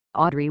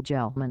Audrey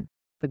Gelman,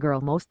 the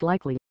girl most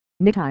likely,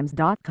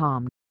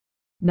 Nitimes.com.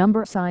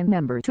 Number sign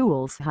member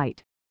tools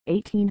height,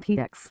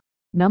 18px.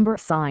 Number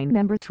sign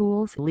member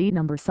tools lead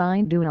number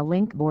sign Duna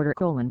link border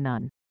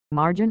none.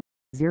 Margin,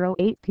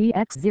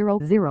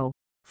 08px00.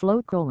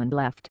 Float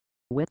left.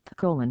 Width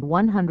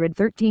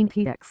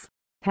 113px.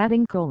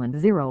 Padding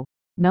 0.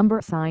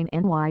 Number sign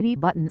NYD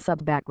button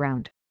sub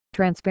background.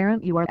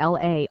 Transparent URL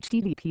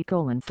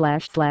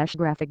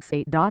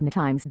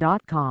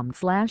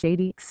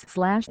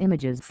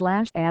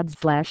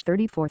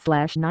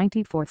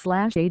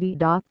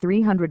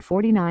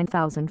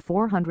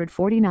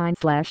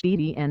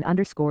and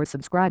underscore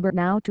subscriber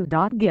now to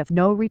 .gif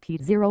no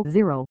repeat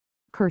 00.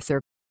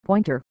 Cursor,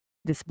 pointer,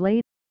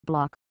 display,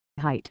 block,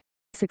 height,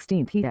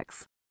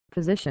 16px.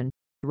 Position,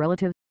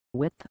 relative,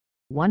 width,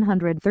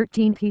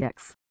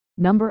 113px.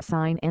 Number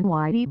sign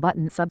NYD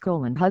button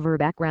hover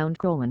background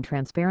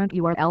transparent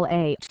URL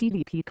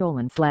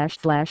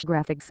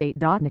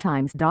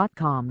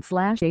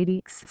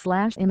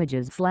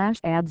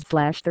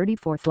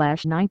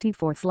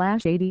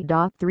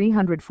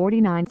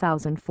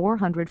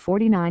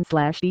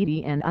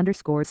and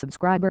underscore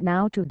subscriber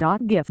now to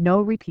 .gif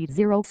no repeat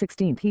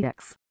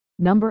 016px.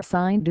 Number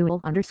sign dual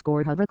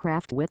underscore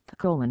hovercraft width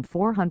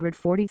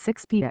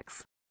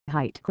 446px.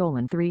 Height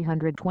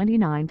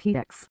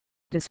 329px.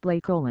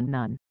 Display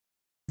none.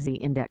 Z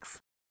index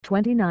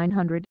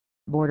 2900.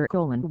 Border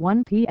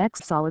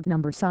 1px solid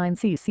number sign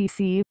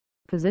CCC.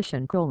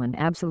 Position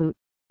absolute.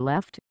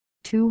 Left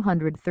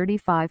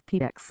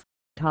 235px.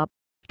 Top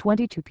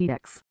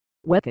 22px.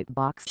 Webkit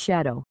box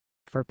shadow.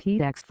 For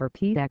px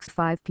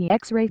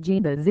 5px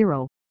regina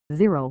 0,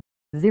 0,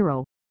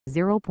 0,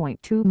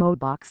 0.2 mode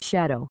box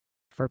shadow.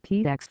 For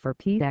px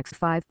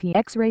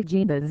 5px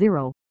regina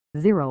 0,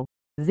 0,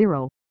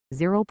 0,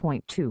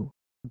 0.2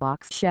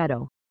 box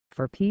shadow.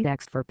 For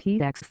px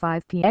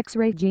 5px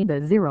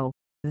regina 0,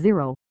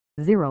 0,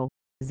 0,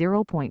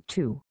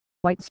 0.2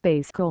 white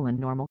space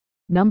normal.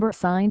 Number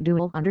sign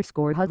dual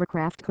underscore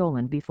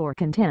hovercraft before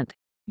content.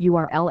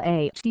 URL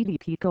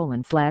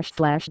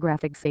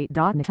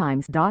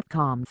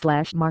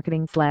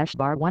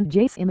http://graphics8.nitimes.com/marketing/bar1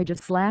 jace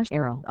images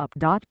 /arrow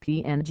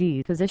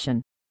up.png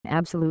position,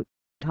 absolute,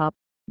 top,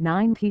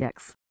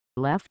 9px,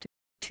 left,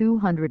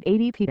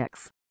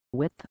 280px,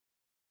 width,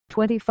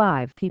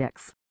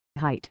 25px,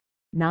 height,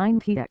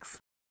 9px,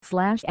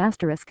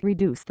 /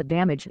 reduce the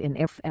damage in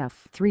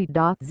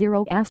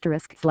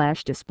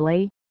FF3.0 *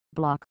 display,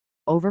 block,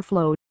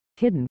 overflowed,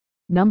 hidden,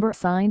 number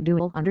sign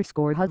dual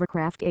underscore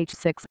hovercraft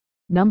H6,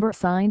 number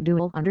sign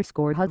dual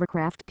underscore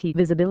hovercraft P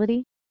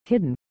visibility,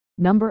 hidden,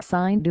 number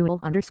sign dual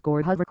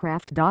underscore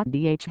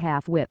hovercraft.dh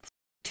half width,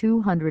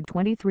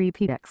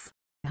 223px,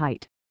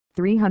 height,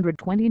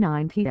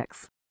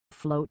 329px,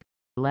 float,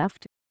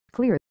 left,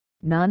 clear,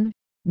 none,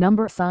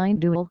 number sign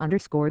dual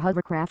underscore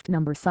hovercraft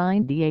number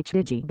sign dh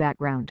digi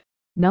background.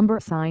 Number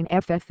sign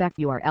FFF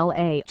URL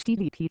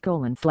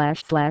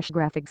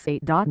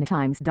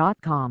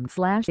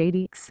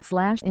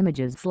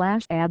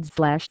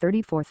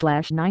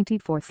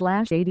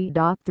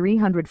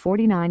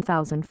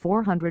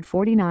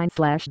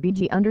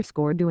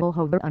underscore dual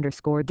hover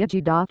underscore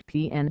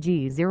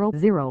digi.png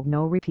 00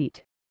 no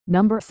repeat.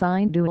 Number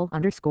sign dual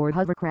underscore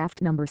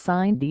hovercraft number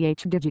sign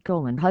dh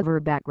digi hover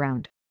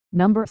background.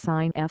 Number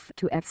sign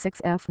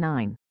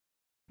F2F6F9.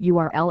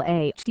 URL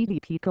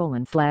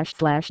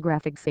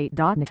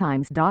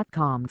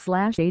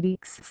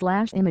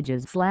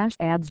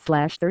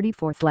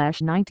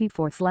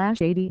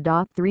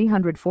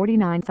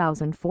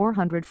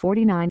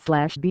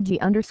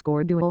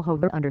underscore dual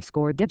hover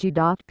underscore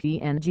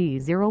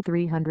digi.png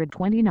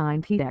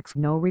 0329px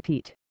no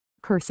repeat.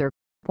 Cursor,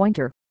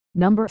 pointer,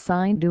 number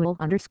sign dual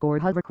underscore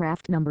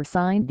hovercraft number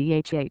sign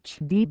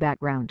dhhd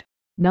background.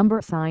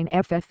 Number sign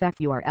FFF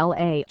URL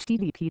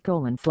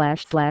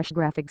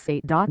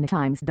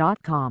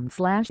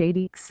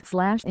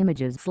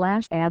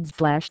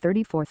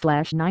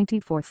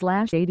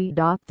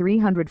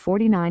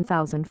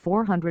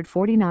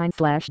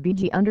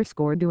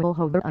underscore dual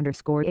hover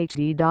underscore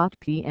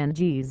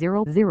hd.png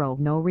 00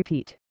 no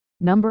repeat.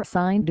 Number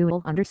sign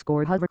dual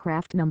underscore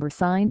hovercraft number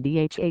sign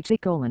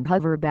dhh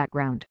hover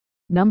background.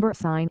 Number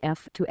sign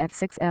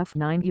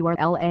F2F6F9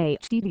 URL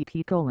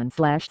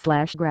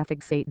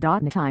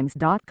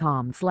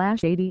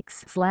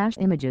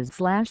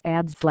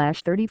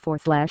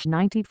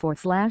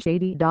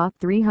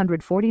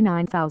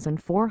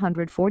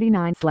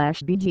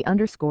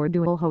underscore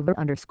dual hover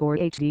underscore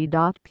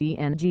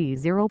hd.png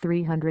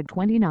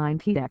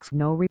 0329px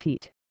no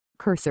repeat.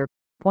 Cursor,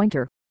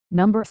 pointer,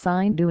 number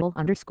sign dual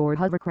underscore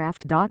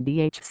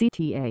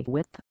hovercraft.dhcta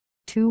width,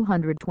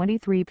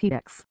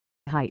 223px,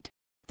 height,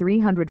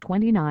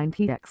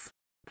 329px,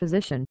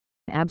 position,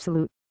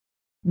 absolute.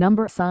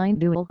 Number sign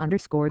dual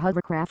underscore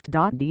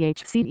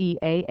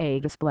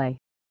hovercraft.dhceaa display,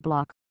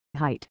 block,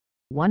 height,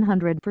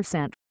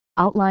 100%,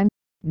 outline,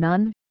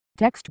 none,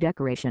 text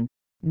decoration,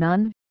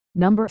 none,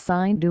 number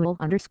sign dual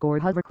underscore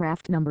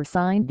hovercraft number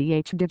sign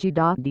dh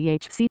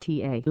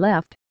digi.dhcta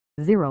left,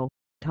 0,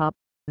 top,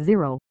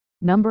 0,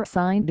 number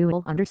sign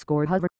dual underscore hover